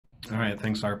All right,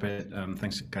 thanks, Arpit.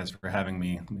 Thanks, guys, for having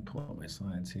me. Let me pull up my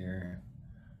slides here.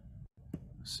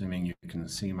 Assuming you can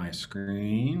see my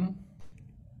screen.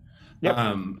 Yep.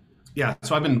 Yeah,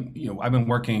 so I've been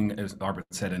working, as Arpit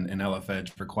said, in LF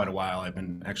Edge for quite a while. I've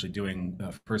been actually doing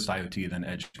first IoT, then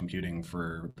edge computing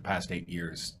for the past 8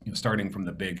 years. Starting from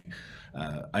the big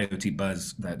IoT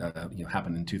buzz that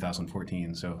happened in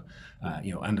 2014. So,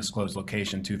 undisclosed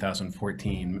location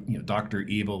 2014. Dr.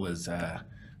 Evil is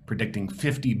predicting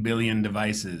 50 billion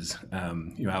devices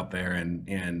out there,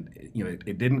 and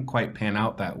it didn't quite pan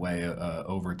out that way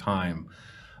over time.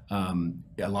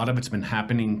 A lot of it's been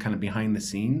happening kind of behind the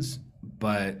scenes,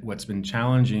 but what's been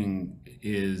challenging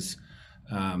is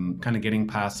kind of getting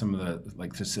past some of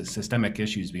the systemic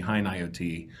issues behind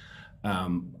IoT.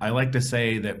 I like to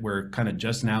say that we're kind of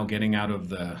just now getting out of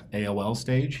the AOL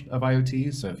stage of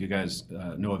IoT. So if you guys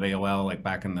know of AOL, like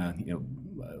back in the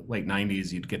late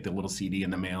 90s, you'd get the little CD in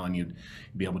the mail and you'd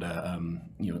be able to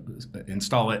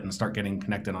install it and start getting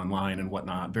connected online and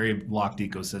whatnot. Very locked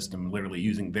ecosystem, literally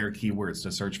using their keywords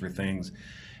to search for things.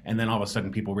 And then all of a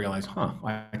sudden people realize,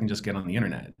 I can just get on the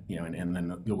internet, and then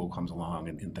Google comes along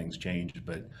and things change.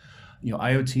 But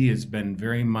IoT has been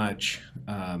very much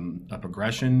a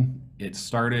progression. It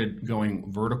started going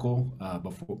vertical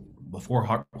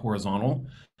before horizontal.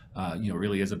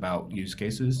 Really is about use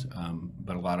cases,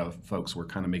 but a lot of folks were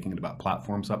kind of making it about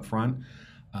platforms up front.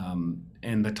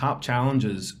 And the top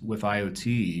challenges with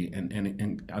IoT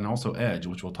and also Edge,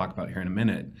 which we'll talk about here in a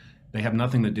minute, they have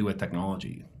nothing to do with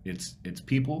technology. It's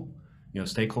people,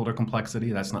 stakeholder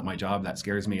complexity. That's not my job. That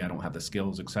scares me. I don't have the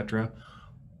skills, etc.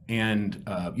 And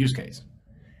use case.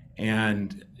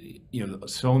 And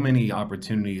so many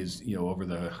opportunities over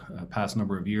the past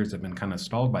number of years have been kind of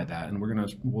stalled by that, and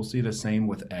we'll see the same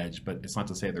with Edge. But it's not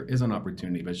to say there is an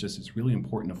opportunity, but it's really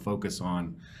important to focus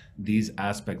on these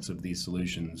aspects of these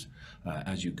solutions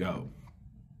as you go.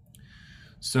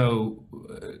 So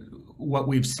what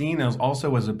we've seen as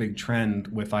also as a big trend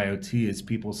with IoT is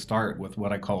people start with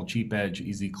what I call cheap edge,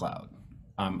 easy cloud.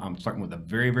 I'm starting with a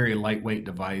very, very lightweight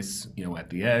device, at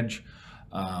the edge,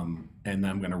 and then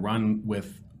I'm going to run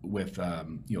with a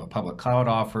public cloud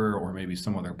offer or maybe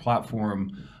some other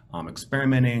platform. I'm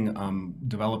experimenting,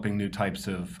 developing new types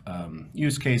of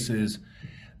use cases,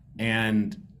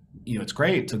 and it's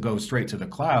great to go straight to the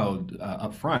cloud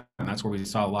up front, and that's where we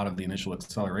saw a lot of the initial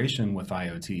acceleration with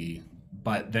IoT.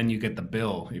 But then you get the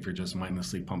bill if you're just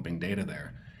mindlessly pumping data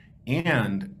there,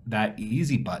 and that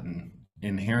easy button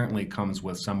inherently comes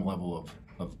with some level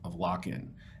of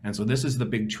lock-in. And so this is the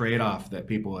big trade-off that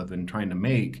people have been trying to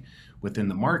make within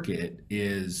the market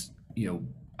is,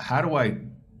 how do I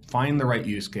find the right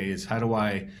use case? How do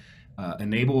I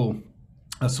enable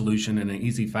a solution in an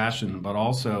easy fashion, but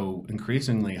also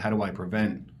increasingly, how do I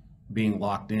prevent being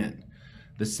locked in?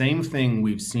 The same thing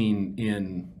we've seen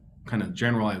in kind of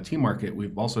general IoT market,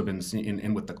 we've also been seeing,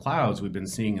 and with the clouds, we've been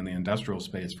seeing in the industrial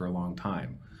space for a long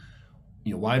time.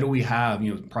 Why do we have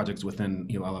projects within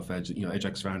LF Edge,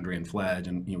 EdgeX Foundry and Fledge,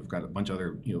 and we've got a bunch of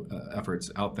other efforts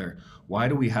out there. Why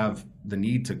do we have the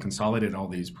need to consolidate all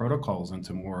these protocols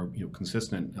into more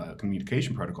consistent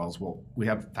communication protocols? Well, we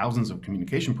have thousands of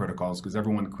communication protocols because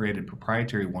everyone created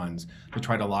proprietary ones to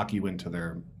try to lock you into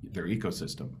their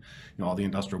ecosystem. All the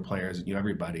industrial players,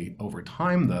 everybody. Over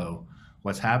time, though,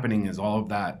 what's happening is all of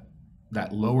that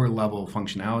lower level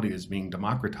functionality is being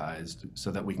democratized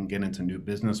so that we can get into new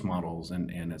business models,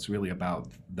 and it's really about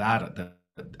that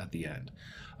at the end.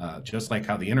 Just like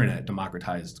how the internet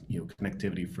democratized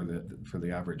connectivity for the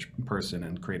average person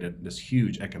and created this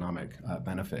huge economic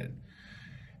benefit.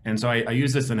 And so I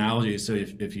use this analogy. So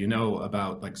if you know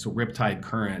about riptide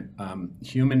current,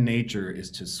 human nature is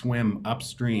to swim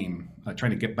upstream,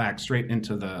 trying to get back straight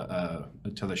into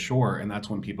the shore, and that's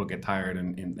when people get tired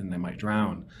and they might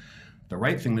drown. The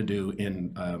right thing to do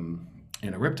in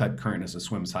a riptide current is to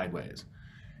swim sideways.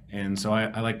 And so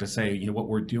I like to say, what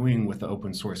we're doing with the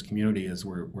open source community is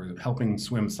we're helping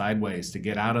swim sideways to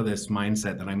get out of this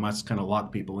mindset that I must kind of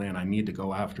lock people in. I need to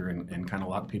go after and kind of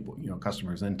lock people,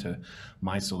 customers into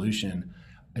my solution.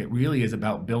 It really is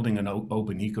about building an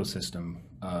open ecosystem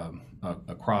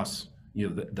across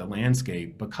the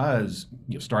landscape, because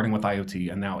starting with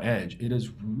IoT and now Edge, it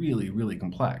is really, really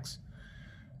complex.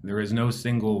 There is no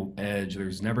single edge.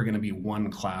 There's never going to be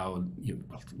one cloud.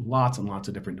 Lots and lots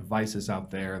of different devices out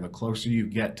there. The closer you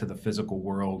get to the physical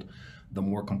world, the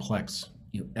more complex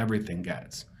everything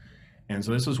gets. And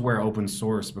so this is where open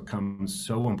source becomes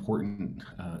so important,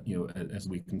 as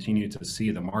we continue to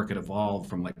see the market evolve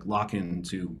from lock-in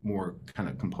to more kind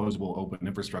of composable open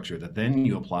infrastructure that then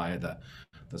you apply the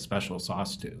special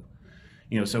sauce to.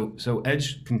 So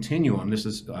Edge Continuum, this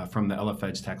is from the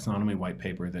LF-Edge taxonomy white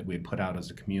paper that we put out as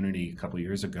a community a couple of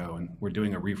years ago, and we're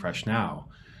doing a refresh now.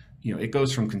 It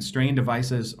goes from constrained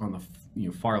devices on the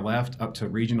far left up to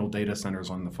regional data centers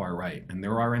on the far right. And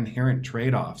there are inherent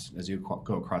trade-offs as you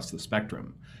go across the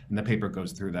spectrum. And the paper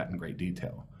goes through that in great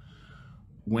detail.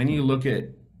 When you look at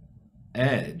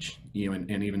Edge,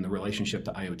 and even the relationship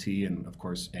to IoT and of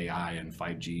course AI and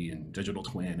 5G and digital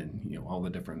twin and all the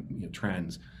different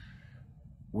trends,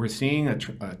 we're seeing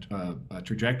a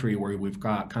trajectory where we've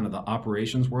got kind of the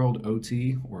operations world,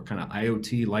 OT, or kind of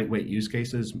IoT lightweight use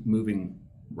cases moving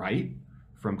right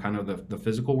from kind of the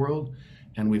physical world.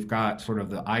 And we've got sort of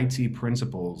the IT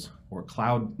principles or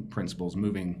cloud principles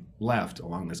moving left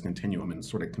along this continuum and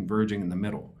sort of converging in the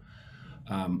middle.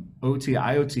 OT,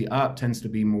 IoT up tends to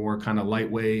be more kind of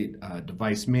lightweight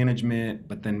device management,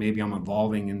 but then maybe I'm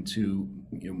evolving into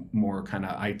more kind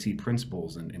of IT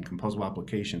principles and composable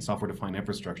applications, software-defined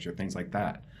infrastructure, things like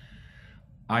that.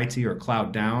 IT or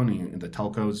cloud down, the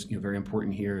telcos, very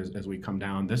important here as we come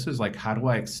down. This is like, how do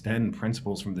I extend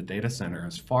principles from the data center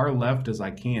as far left as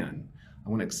I can? I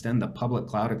want to extend the public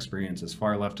cloud experience as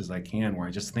far left as I can, where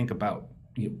I just think about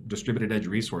distributed edge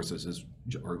resources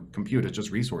or compute as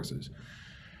just resources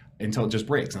until it just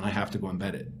breaks and I have to go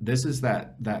embed it. This is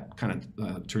that kind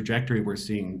of trajectory we're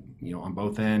seeing, on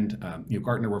both ends.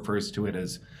 Gartner refers to it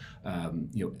as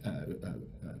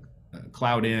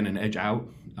cloud in and edge out,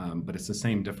 but it's the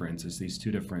same difference. It's these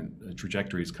two different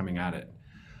trajectories coming at it.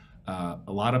 A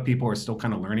lot of people are still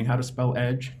kind of learning how to spell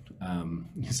edge.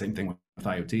 Same thing with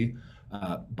IoT.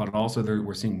 But also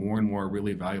we're seeing more and more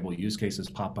really valuable use cases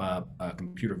pop up.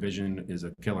 Computer vision is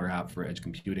a killer app for edge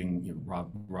computing.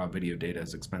 Raw video data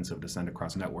is expensive to send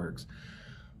across networks.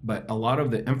 But a lot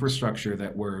of the infrastructure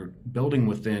that we're building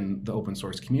within the open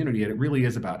source community, it really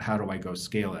is about how do I go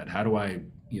scale it? How do I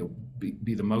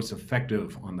be the most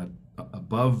effective on the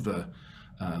above the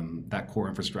that core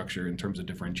infrastructure in terms of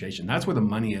differentiation. That's where the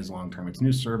money is long term. It's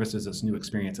new services, it's new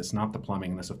experience, it's not the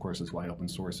plumbing. And this, of course, is why open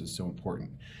source is so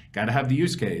important. Got to have the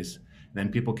use case. Then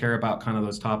people care about kind of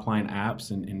those top line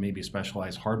apps and maybe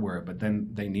specialized hardware, but then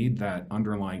they need that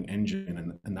underlying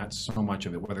engine. And that's so much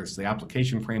of it, whether it's the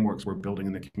application frameworks we're building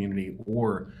in the community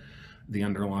or the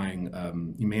underlying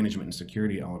management and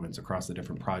security elements across the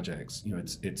different projects.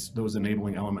 It's those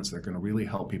enabling elements that are going to really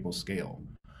help people scale.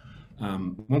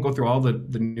 Won't go through all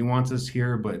the nuances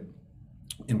here, but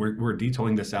we're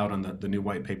detailing this out on the new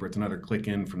white paper. It's another click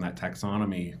in from that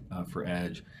taxonomy for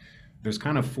Edge. There's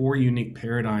kind of 4 unique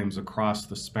paradigms across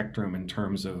the spectrum in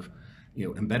terms of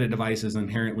embedded devices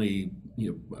inherently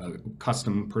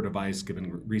custom per device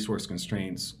given resource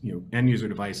constraints. End user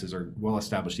devices are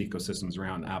well-established ecosystems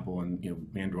around Apple and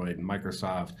Android and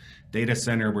Microsoft. Data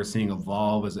center we're seeing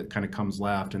evolve as it kind of comes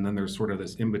left, and then there's sort of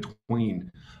this in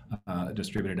between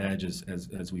distributed edge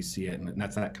as we see it, and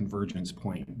that's that convergence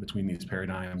point between these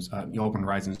paradigms. Open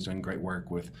Horizon is doing great work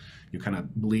with kind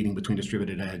of bleeding between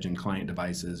distributed edge and client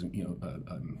devices.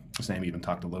 Sam even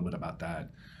talked a little bit about that.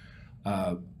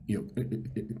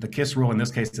 The KISS rule in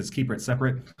this case is keep it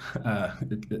separate.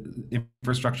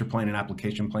 Infrastructure plane and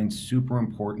application plane, super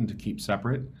important to keep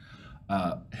separate.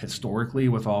 Historically,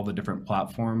 with all the different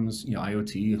platforms,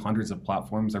 IoT, hundreds of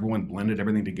platforms, everyone blended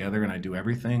everything together and I do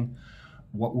everything.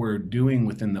 What we're doing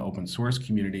within the open source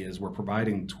community is we're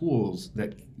providing tools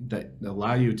that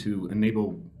allow you to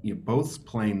enable both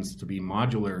planes to be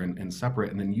modular and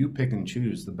separate, and then you pick and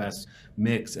choose the best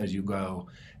mix as you go,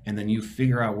 and then you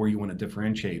figure out where you want to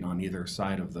differentiate on either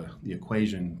side of the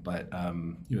equation. But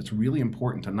it's really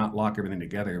important to not lock everything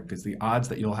together, because the odds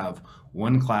that you'll have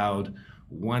one cloud,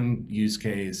 one use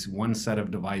case, one set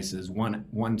of devices,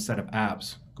 one set of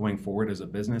apps going forward as a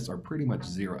business are pretty much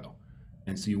zero.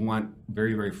 And so you want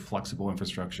very, very flexible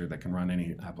infrastructure that can run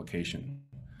any application.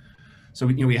 So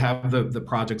we have the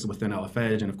projects within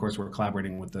LF-Edge, and of course we're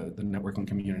collaborating with the networking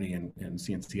community and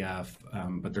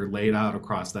CNCF, but they're laid out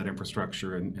across that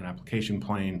infrastructure and application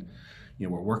plane.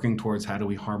 We're working towards how do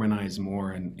we harmonize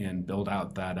more and build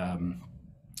out that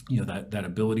that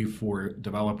ability for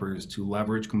developers to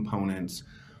leverage components,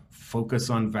 focus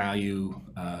on value.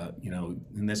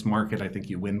 In this market, I think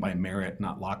you win by merit,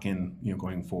 not lock in,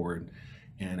 going forward.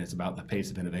 And it's about the pace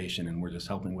of innovation, and we're just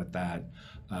helping with that.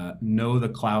 No, the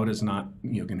cloud is not,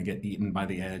 going to get eaten by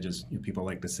the edge, as people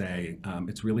like to say.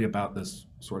 It's really about this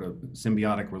sort of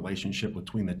symbiotic relationship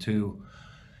between the two.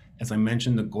 As I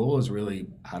mentioned, the goal is really,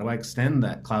 how do I extend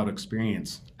that cloud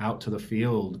experience out to the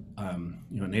field,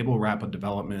 enable rapid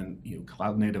development,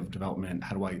 cloud native development?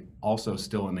 How do I also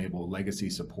still enable legacy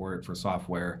support for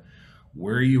software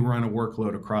Where you run a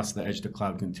workload across the edge to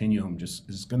cloud continuum just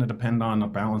is going to depend on a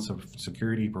balance of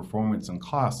security, performance, and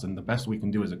cost. And the best we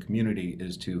can do as a community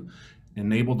is to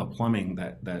enable the plumbing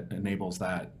that enables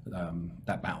that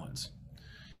that balance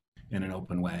in an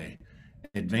open way.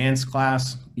 Advanced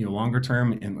class, longer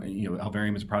term, and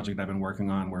Alvarium is a project I've been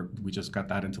working on where we just got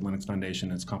that into Linux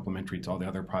Foundation. It's complementary to all the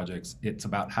other projects. It's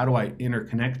about how do I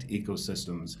interconnect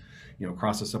ecosystems,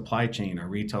 across the supply chain, or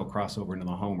retail crossover into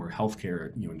the home, or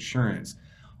healthcare, insurance.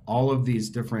 All of these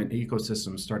different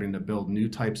ecosystems starting to build new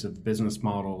types of business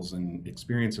models and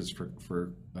experiences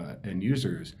for end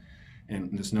users.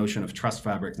 And this notion of trust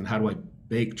fabrics and how do I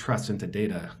bake trust into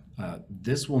data.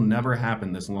 This will never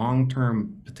happen. This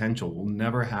long-term potential will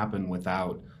never happen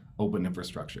without open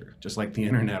infrastructure. Just like the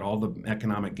internet, all the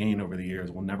economic gain over the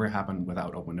years will never happen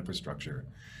without open infrastructure.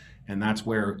 And that's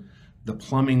where the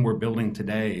plumbing we're building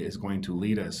today is going to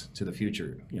lead us to the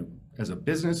future. As a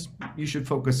business, you should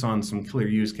focus on some clear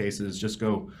use cases. Just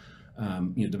go,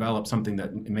 develop something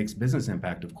that makes business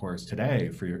impact, of course, today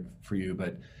for you.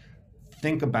 But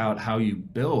think about how you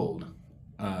build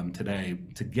today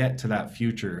to get to that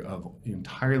future of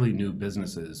entirely new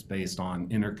businesses based on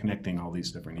interconnecting all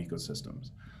these different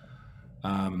ecosystems.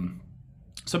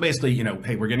 So basically,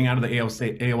 hey, we're getting out of the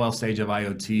AOL stage of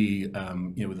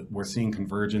IoT. We're seeing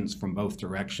convergence from both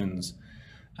directions.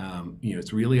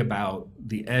 It's really about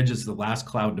the edge is the last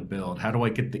cloud to build. How do I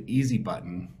get the easy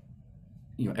button,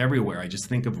 everywhere? I just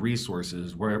think of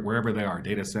resources wherever they are,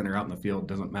 data center, out in the field,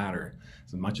 doesn't matter,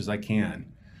 as much as I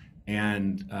can.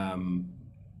 And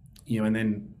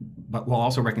but we'll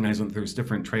also recognize that there's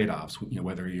different trade-offs,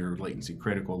 whether you're latency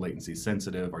critical, latency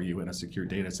sensitive, are you in a secure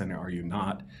data center, are you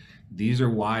not? These are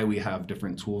why we have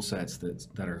different tool sets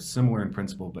that are similar in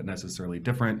principle, but necessarily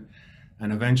different.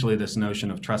 And eventually this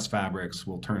notion of trust fabrics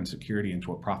will turn security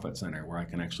into a profit center where I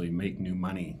can actually make new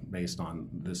money based on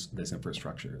this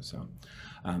infrastructure. So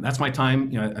that's my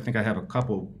time. I think I have a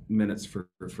couple minutes for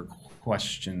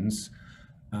questions.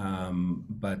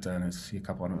 But I see a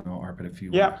couple, I don't know, Arpit, if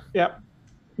you want. Yeah.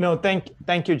 No,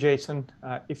 thank you, Jason.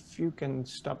 If you can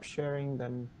stop sharing,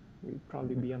 then we'll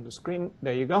probably be on the screen.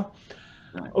 There you go.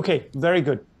 Okay, very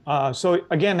good. So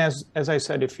again, as I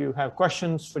said, if you have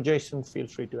questions for Jason, feel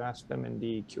free to ask them in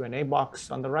the Q&A box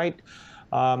on the right.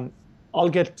 I'll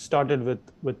get started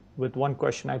with one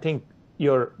question. I think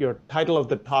your title of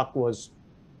the talk was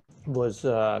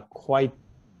quite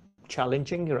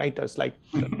challenging, right? It's like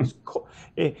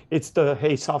it's the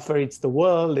hey, software eats the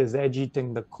world, is edge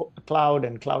eating the cloud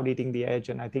and cloud eating the edge.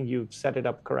 And I think you've set it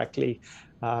up correctly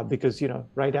because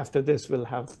right after this we'll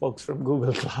have folks from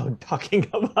Google Cloud talking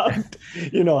about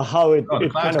how it the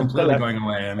cloud's completely going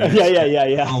away. I mean,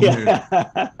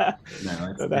 yeah.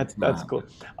 No, so that's cool.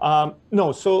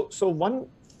 No, so one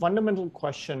fundamental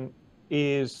question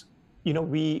is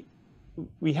we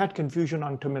had confusion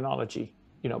on terminology.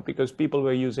 Because people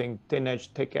were using thin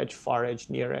edge, thick edge, far edge,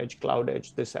 near edge, cloud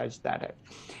edge, this edge, that edge.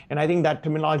 And I think that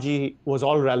terminology was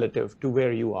all relative to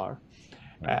where you are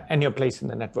and your place in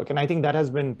the network. And I think that has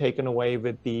been taken away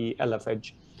with the LF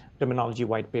Edge terminology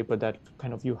white paper that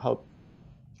kind of you help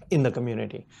in the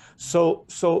community. So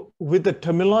with the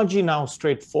terminology now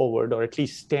straightforward, or at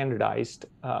least standardized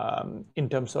in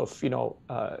terms of,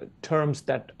 terms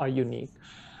that are unique,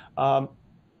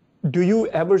 do you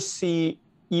ever see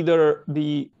either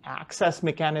the access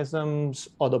mechanisms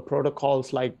or the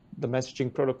protocols like the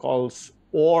messaging protocols,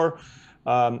 or,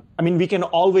 we can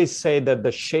always say that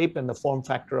the shape and the form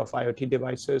factor of IoT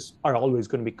devices are always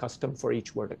going to be custom for each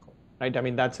vertical, right?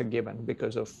 That's a given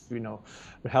because of,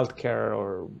 healthcare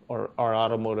or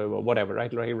automotive or whatever,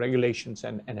 right? Regulations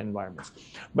and environments.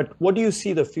 But what do you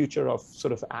see the future of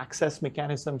sort of access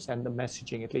mechanisms and the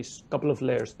messaging, at least a couple of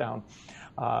layers down?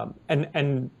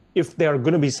 And if they are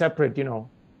going to be separate,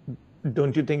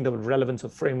 don't you think the relevance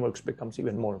of frameworks becomes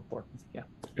even more important? Yeah.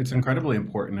 It's incredibly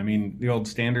important. The old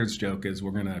standards joke is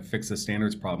we're going to fix the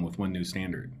standards problem with one new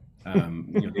standard.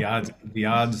 The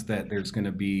odds that there's going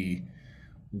to be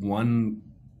one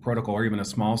protocol or even a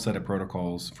small set of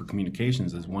protocols for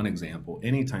communications, as one example,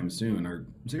 anytime soon are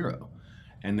zero.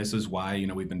 And this is why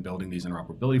we've been building these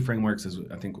interoperability frameworks. As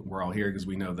I think we're all here because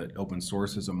we know that open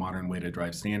source is a modern way to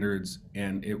drive standards,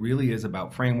 and it really is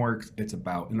about frameworks. It's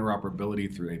about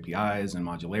interoperability through APIs and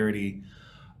modularity.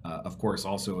 Of course,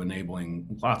 also enabling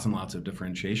lots and lots of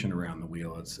differentiation around the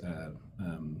wheel. It's the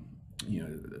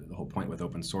whole point with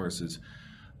open source is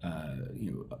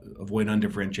avoid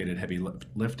undifferentiated heavy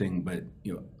lifting, but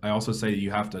I also say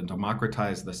you have to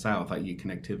democratize the South, i.e.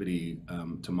 connectivity,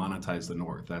 to monetize the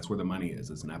North. That's where the money is.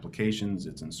 It's in applications,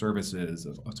 it's in services,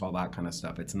 it's all that kind of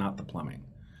stuff. It's not the plumbing.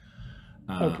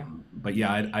 Okay. But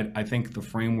yeah, I think the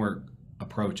framework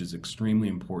approach is extremely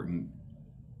important,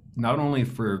 not only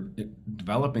for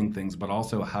developing things, but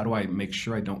also how do I make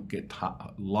sure I don't get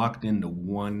locked into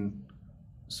one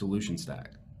solution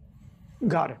stack.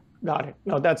 Got it. Got it.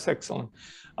 No, that's excellent.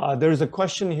 There's a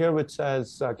question here which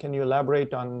says, can you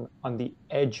elaborate on the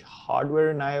edge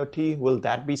hardware in IoT? Will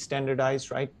that be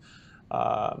standardized, right?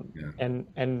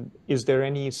 And is there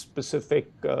any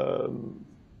specific,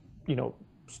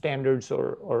 standards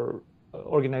or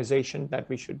organization that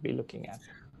we should be looking at?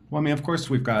 Well, I mean, of course,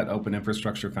 we've got Open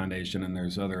Infrastructure Foundation, and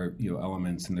there's other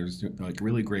elements, and there's like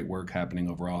really great work happening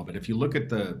overall. But if you look at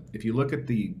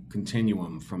the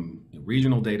continuum from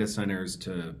regional data centers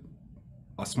to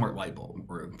a smart light bulb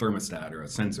or a thermostat or a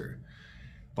sensor,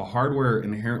 the hardware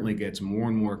inherently gets more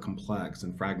and more complex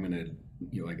and fragmented,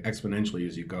 like exponentially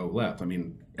as you go left. I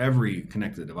mean, every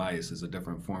connected device is a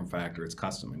different form factor. It's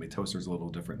custom. I mean, toaster's a little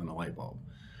different than a light bulb.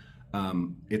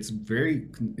 It's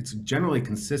generally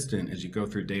consistent as you go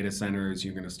through data centers.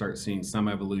 You're going to start seeing some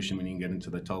evolution when you get into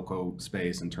the telco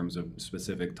space in terms of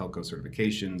specific telco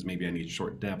certifications. Maybe I need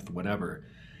short depth, whatever.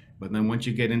 But then once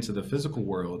you get into the physical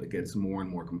world, it gets more and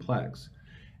more complex.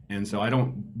 And so I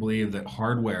don't believe that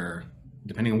hardware,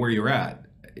 depending on where you're at,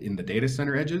 in the data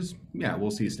center edges, yeah,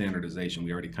 we'll see standardization.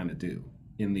 We already kind of do.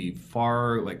 In the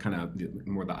far, like kind of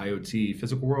more the IoT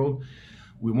physical world,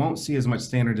 we won't see as much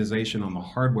standardization on the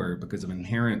hardware because of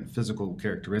inherent physical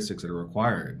characteristics that are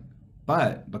required.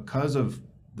 But because of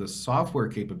the software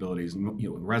capabilities,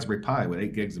 Raspberry Pi with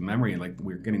 8 gigs of memory, like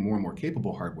we're getting more and more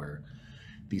capable hardware,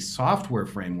 these software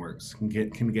frameworks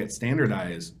can get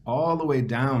standardized all the way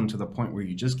down to the point where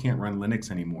you just can't run Linux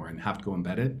anymore and have to go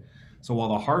embedded. So while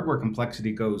the hardware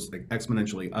complexity goes like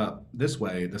exponentially up this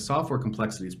way, the software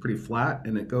complexity is pretty flat,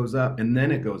 and it goes up, and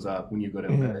then it goes up when you go to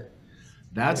embedded.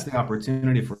 That's the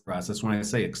opportunity for us. That's when I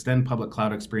say extend public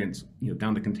cloud experience,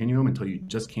 down the continuum until you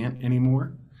just can't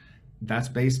anymore. That's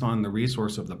based on the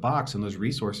resource of the box, and those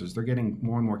resources, they're getting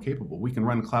more and more capable. We can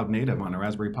run cloud native on a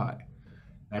Raspberry Pi.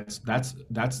 That's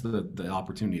the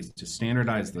opportunity, is to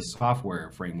standardize the software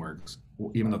frameworks,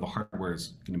 even though the hardware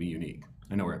is going to be unique.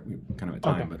 I know we're kind of at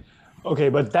time, okay,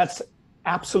 but that's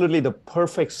absolutely the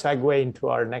perfect segue into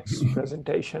our next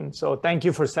presentation. So thank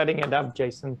you for setting it up,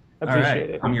 Jason. Appreciate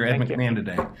it. I'm your Ed McMahon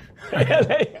today.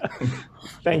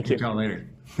 Thank you. Talk later.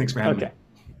 Thanks for having me.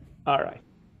 All right.